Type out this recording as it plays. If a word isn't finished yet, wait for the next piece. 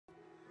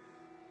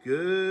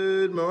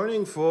Good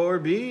morning,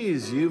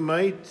 4Bs. You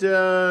might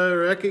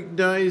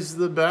recognize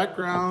the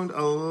background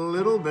a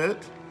little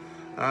bit.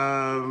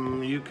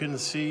 You can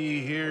see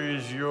here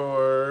is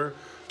your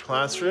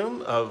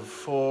classroom of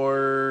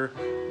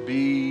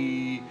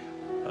 4B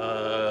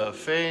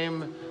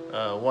fame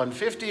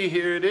 150.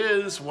 Here it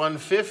is,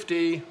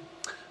 150.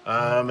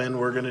 And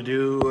we're going to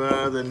do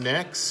the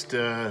next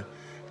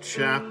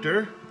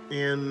chapter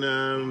in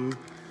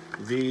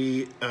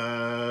the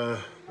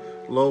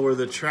Lower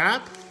the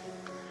Trap.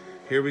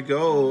 Here we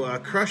go.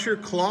 Crusher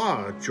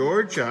Claw.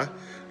 Georgia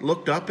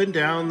looked up and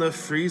down the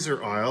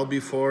freezer aisle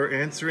before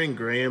answering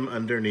Graham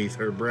underneath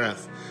her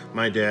breath.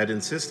 My dad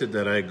insisted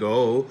that I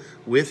go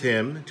with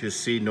him to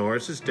see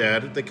Norris's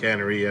dad at the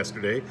cannery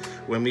yesterday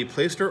when we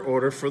placed our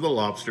order for the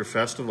lobster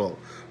festival.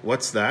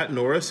 What's that?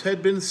 Norris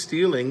had been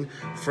stealing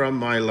from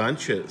my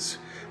lunches.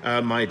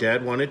 My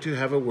dad wanted to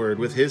have a word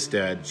with his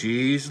dad.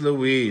 Geez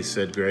Louise,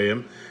 said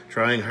Graham,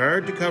 trying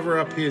hard to cover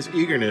up his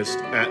eagerness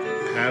at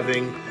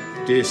having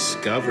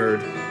discovered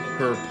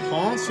her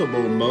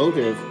possible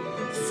motive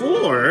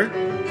for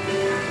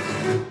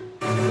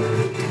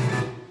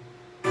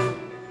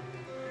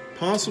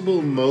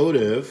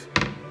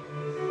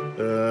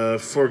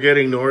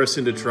getting Norris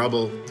into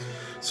trouble.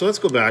 So let's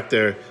go back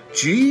there.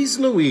 Geez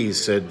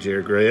Louise, said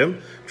dear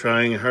Graham,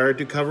 trying hard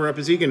to cover up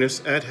his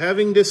eagerness at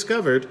having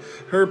discovered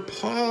her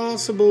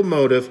possible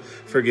motive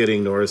for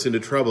getting Norris into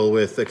trouble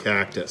with the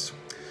cactus.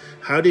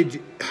 How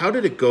did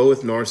it go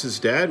with Norris's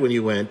dad when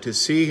you went to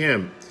see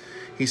him?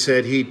 He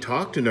said he'd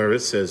talked to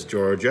Norris, says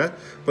Georgia,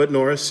 but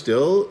Norris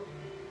still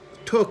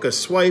took a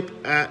swipe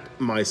at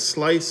my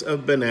slice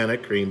of banana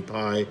cream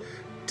pie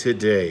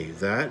today.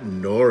 That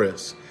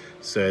Norris,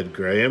 said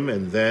Graham,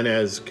 and then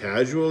as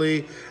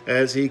casually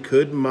as he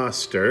could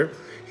muster,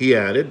 he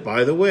added,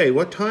 by the way,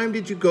 what time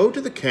did you go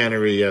to the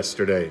cannery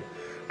yesterday?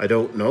 I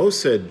don't know,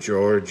 said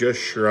Georgia,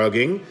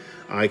 shrugging.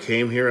 I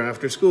came here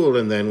after school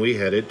and then we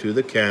headed to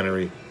the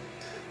cannery.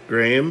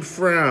 Graham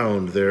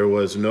frowned. There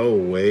was no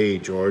way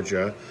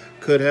Georgia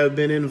could have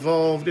been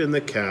involved in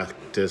the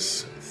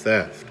cactus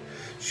theft.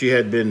 She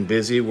had been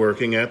busy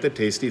working at the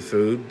tasty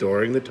food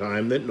during the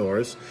time that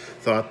Norris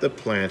thought the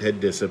plant had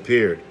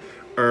disappeared.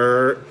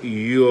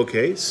 You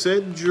okay?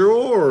 Said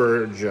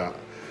Georgia.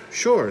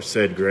 Sure,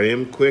 said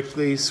Graham,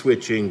 quickly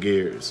switching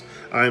gears.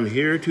 I'm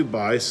here to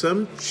buy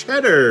some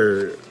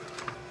cheddar.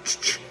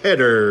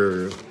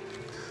 Cheddar.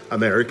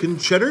 American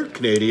cheddar,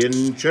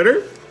 Canadian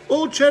cheddar,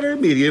 old cheddar,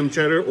 medium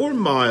cheddar, or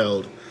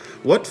mild.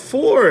 What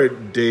for,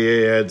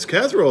 Dad's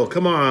casserole?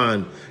 Come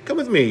on, come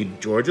with me.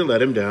 Georgia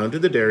led him down to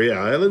the dairy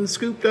aisle and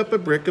scooped up a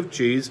brick of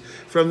cheese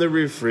from the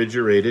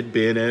refrigerated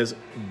bin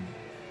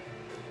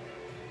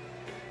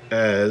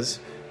as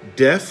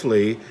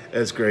deftly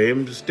as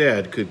Graham's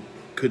dad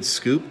could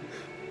scoop.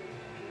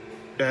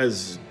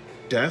 As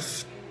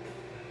deftly.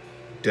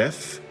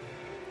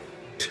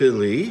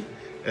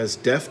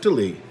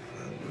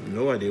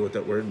 No idea what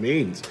that word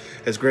means.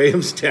 As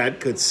Graham's dad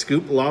could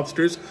scoop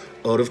lobsters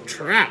out of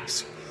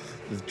traps.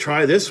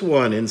 Try this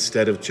one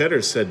instead of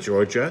cheddar, said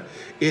Georgia.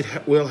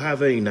 It will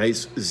have a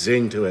nice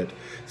zing to it.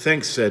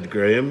 Thanks, said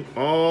Graham,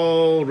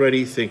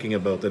 already thinking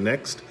about the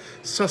next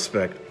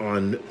suspect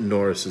on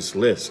Norris's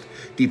list.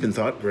 Deep in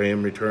thought,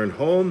 Graham returned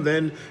home.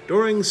 Then,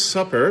 during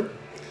supper,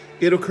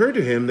 it occurred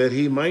to him that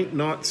he might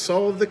not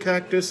solve the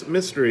cactus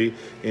mystery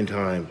in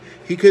time.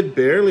 He could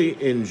barely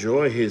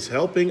enjoy his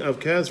helping of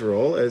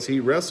casserole as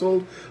he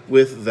wrestled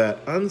with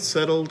that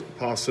unsettled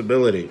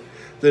possibility.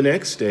 The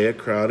next day, a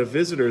crowd of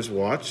visitors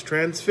watched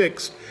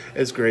transfixed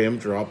as Graham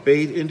dropped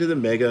bait into the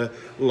mega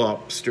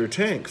lobster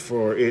tank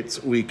for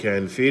its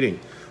weekend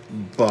feeding.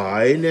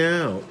 By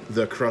now,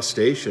 the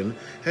crustacean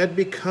had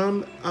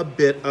become a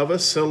bit of a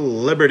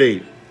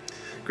celebrity.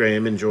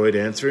 Graham enjoyed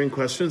answering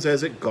questions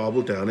as it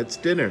gobbled down its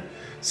dinner.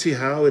 See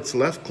how its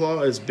left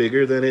claw is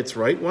bigger than its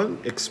right one?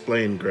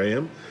 Explained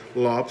Graham.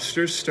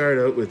 Lobsters start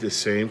out with the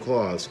same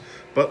claws,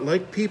 but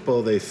like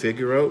people, they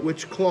figure out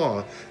which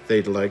claw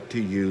they'd like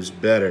to use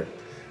better.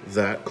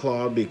 That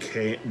claw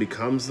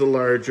becomes the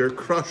larger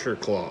crusher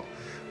claw.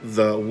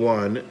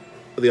 The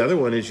other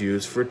one is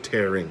used for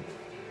tearing.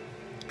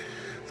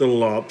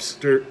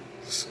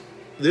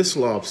 This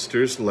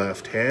lobster's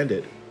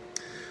left-handed.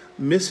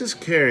 Mrs.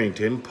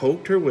 Carrington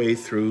poked her way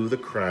through the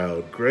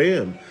crowd.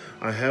 Graham,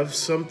 I have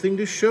something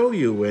to show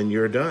you when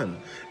you're done.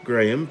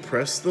 Graham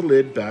pressed the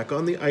lid back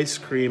on the ice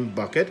cream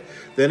bucket,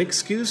 then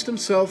excused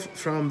himself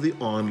from the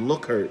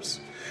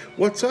onlookers.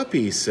 What's up,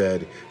 he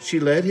said. She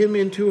led him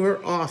into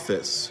her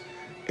office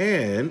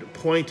and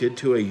pointed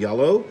to a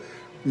yellowed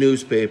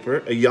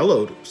newspaper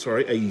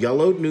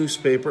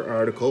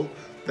article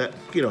that,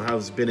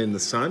 has been in the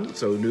sun.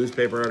 So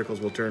newspaper articles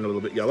will turn a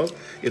little bit yellow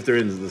if they're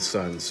in the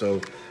sun. So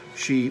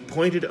she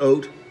pointed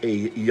out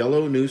a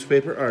yellowed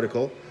newspaper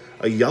article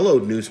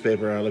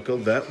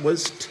that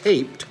was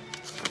taped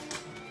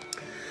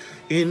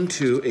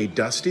into a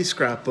dusty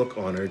scrapbook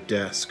on her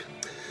desk.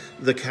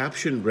 The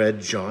caption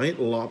read,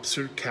 Giant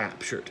Lobster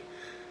Captured.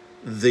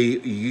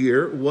 The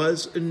year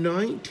was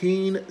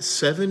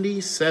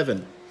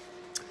 1977.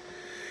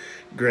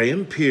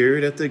 Graham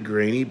peered at the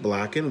grainy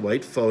black and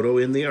white photo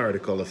in the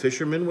article. A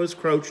fisherman was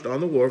crouched on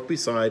the wharf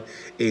beside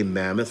a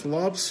mammoth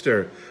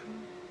lobster.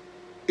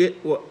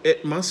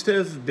 It must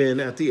have been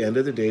at the end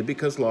of the day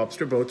because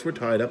lobster boats were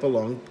tied up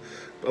along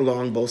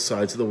both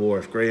sides of the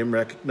wharf. Graham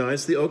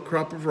recognized the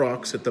outcrop of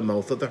rocks at the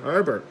mouth of the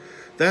harbor.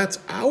 "That's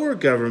our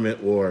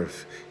government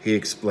wharf," he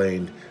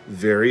explained.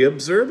 "Very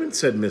observant,"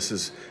 said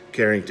Mrs.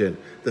 Carrington.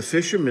 "The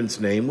fisherman's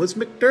name was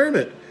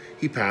McDermott.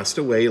 He passed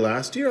away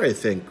last year, I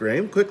think."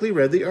 Graham quickly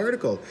read the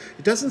article.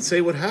 "It doesn't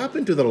say what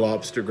happened to the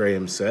lobster,"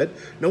 Graham said.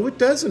 "No, it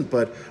doesn't,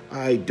 but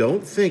I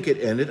don't think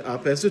it ended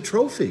up as a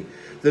trophy.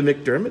 The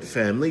McDermott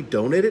family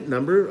donated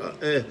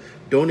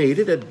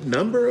a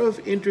number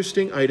of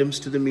interesting items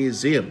to the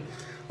museum,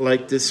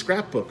 like this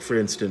scrapbook, for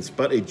instance,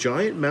 but a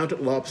giant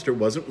mounted lobster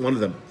wasn't one of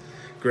them."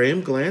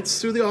 Graham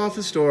glanced through the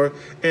office door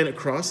and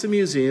across the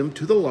museum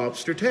to the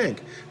lobster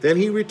tank. Then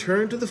he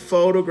returned to the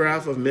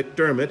photograph of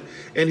McDermott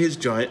and his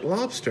giant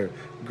lobster.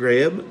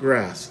 Graham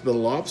grasped. The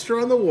lobster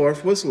on the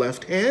wharf was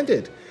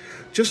left-handed,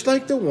 just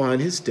like the one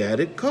his dad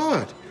had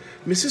caught.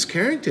 "Mrs.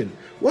 Carrington,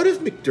 what if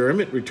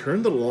McDermott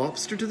returned the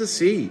lobster to the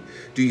sea?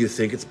 Do you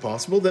think it's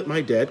possible that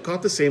my dad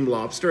caught the same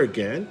lobster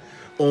again,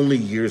 only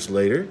years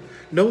later?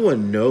 No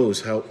one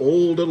knows how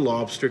old a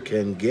lobster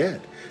can get."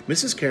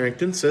 Mrs.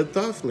 Carrington said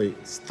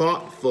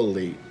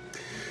thoughtfully,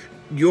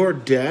 "Your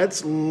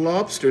dad's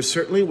lobster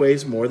certainly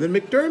weighs more than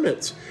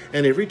McDermott's,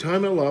 and every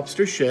time a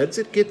lobster sheds,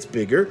 it gets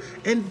bigger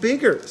and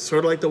bigger,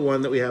 sort of like the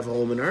one that we have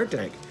home in our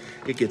tank.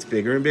 It gets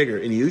bigger and bigger,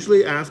 and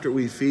usually after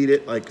we feed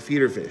it like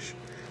feeder fish.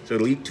 So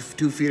it'll eat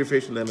two feeder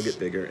fish, and then it'll get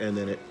bigger, and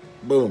then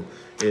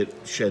it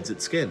sheds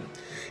its skin.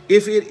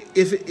 If it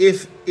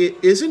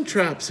isn't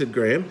trapped," said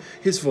Graham,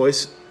 his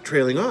voice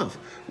trailing off.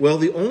 "Well,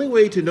 the only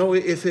way to know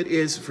if it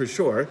is for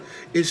sure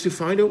is to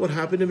find out what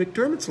happened to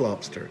McDermott's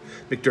lobster.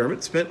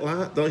 McDermott spent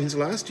his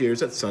last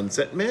years at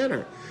Sunset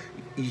Manor.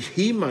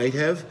 He might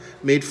have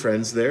made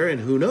friends there,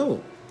 and who knows?"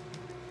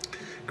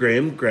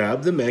 Graham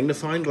grabbed the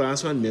magnifying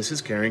glass on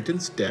Mrs.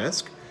 Carrington's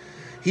desk.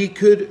 He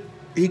could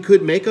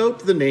make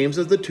out the names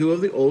of the two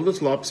of the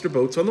oldest lobster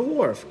boats on the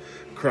wharf: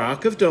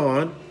 Crack of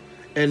Dawn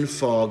and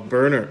Fog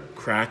Burner.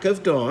 Crack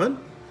of Dawn,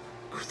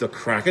 the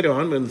crack of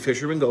dawn, when the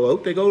fishermen go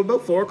out, they go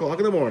about 4 o'clock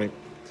in the morning.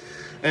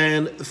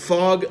 And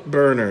Fog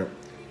Burner,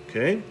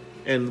 okay?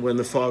 And when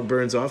the fog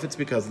burns off, it's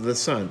because of the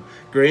sun.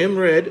 Graham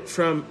read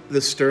from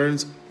the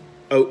sterns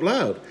out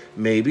loud.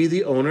 "Maybe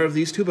the owner of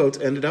these two boats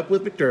ended up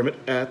with McDermott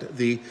at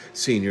the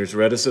senior's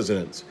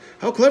residence."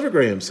 "How clever,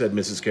 Graham," said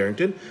Mrs.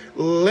 Carrington.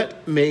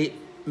 "Let me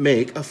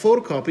make a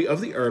photocopy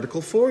of the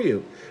article for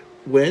you."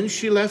 When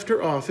she left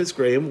her office,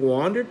 Graham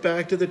wandered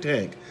back to the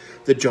tank.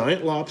 The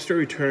giant lobster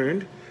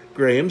returned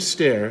Graham's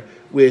stare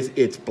with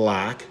its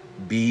black,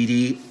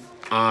 beady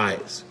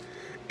eyes.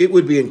 It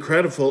would be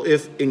incredible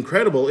if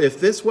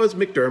this was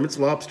McDermott's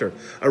lobster,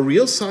 a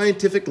real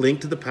scientific link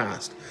to the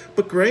past.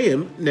 But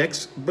Graham's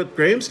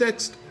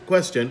next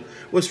question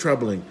was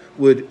troubling.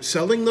 Would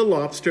selling the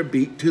lobster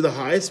to the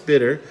highest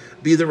bidder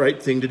be the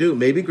right thing to do?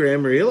 Maybe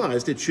Graham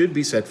realized it should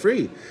be set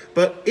free.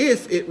 But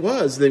if it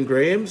was, then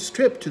Graham's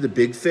trip to the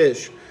big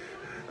fish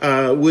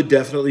would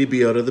definitely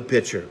be out of the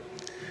picture.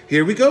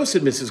 "Here we go,"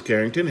 said Mrs.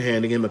 Carrington,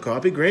 handing him a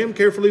copy. Graham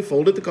carefully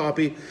folded the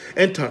copy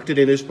and tucked it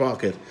in his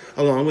pocket,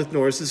 along with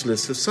Norris's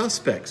list of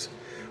suspects.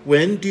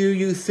 "When do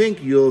you think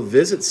you'll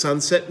visit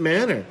Sunset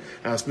Manor?"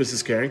 asked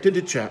Mrs. Carrington,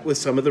 "to chat with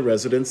some of the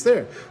residents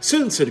there."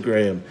 "Soon," said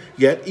Graham.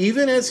 Yet,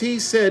 even as he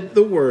said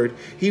the word,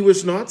 he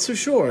was not so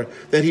sure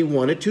that he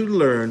wanted to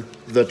learn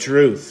the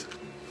truth.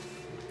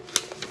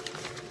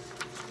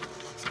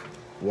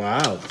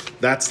 Wow,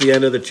 that's the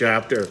end of the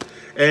chapter.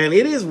 And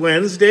it is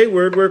Wednesday,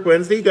 Word Work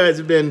Wednesday. You guys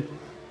have been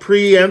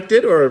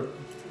preempted or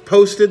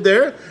posted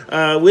there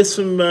with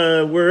some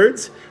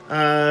words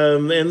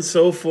and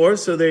so forth.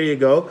 So there you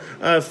go.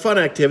 Fun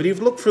activity.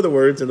 Look for the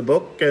words in the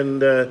book,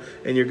 and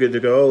you're good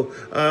to go.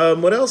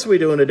 What else are we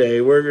doing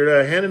today?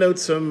 We're handing out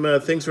some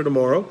things for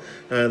tomorrow.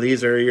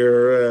 These are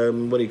your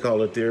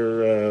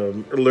your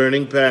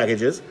learning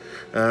packages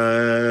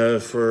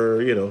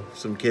for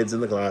some kids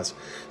in the class.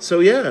 So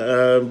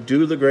yeah,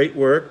 do the great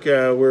work.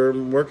 We're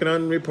working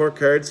on report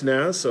cards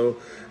now, so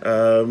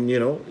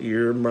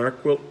your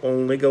mark will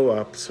only go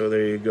up. So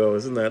there you go.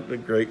 Isn't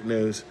that great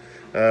news?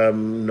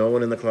 No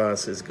one in the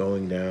class is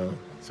going down.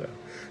 So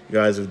you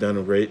guys have done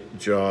a great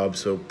job.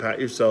 So pat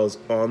yourselves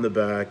on the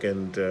back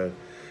and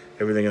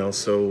everything else.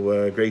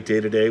 So great day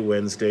today,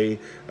 Wednesday,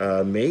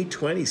 May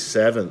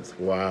 27th.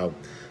 Wow.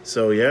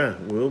 So yeah,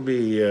 we'll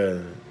be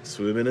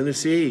swimming in the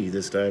sea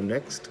this time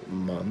next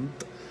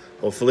month.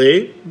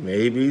 Hopefully,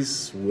 maybe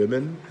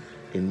swimming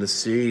in the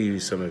sea,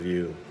 some of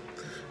you.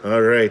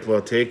 All right,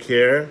 well, take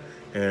care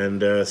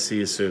and see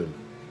you soon.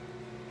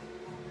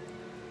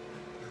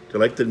 Do you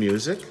like the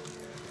music?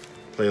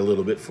 Play a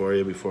little bit for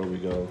you before we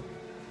go.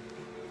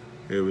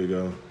 Here we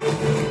go.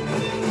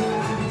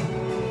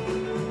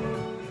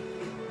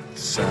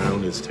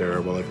 Sound is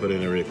terrible. I put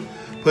in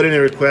a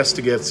request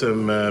to get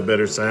some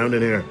better sound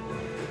in here.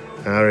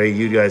 All right,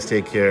 you guys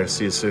take care.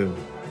 See you soon.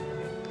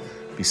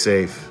 Be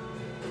safe.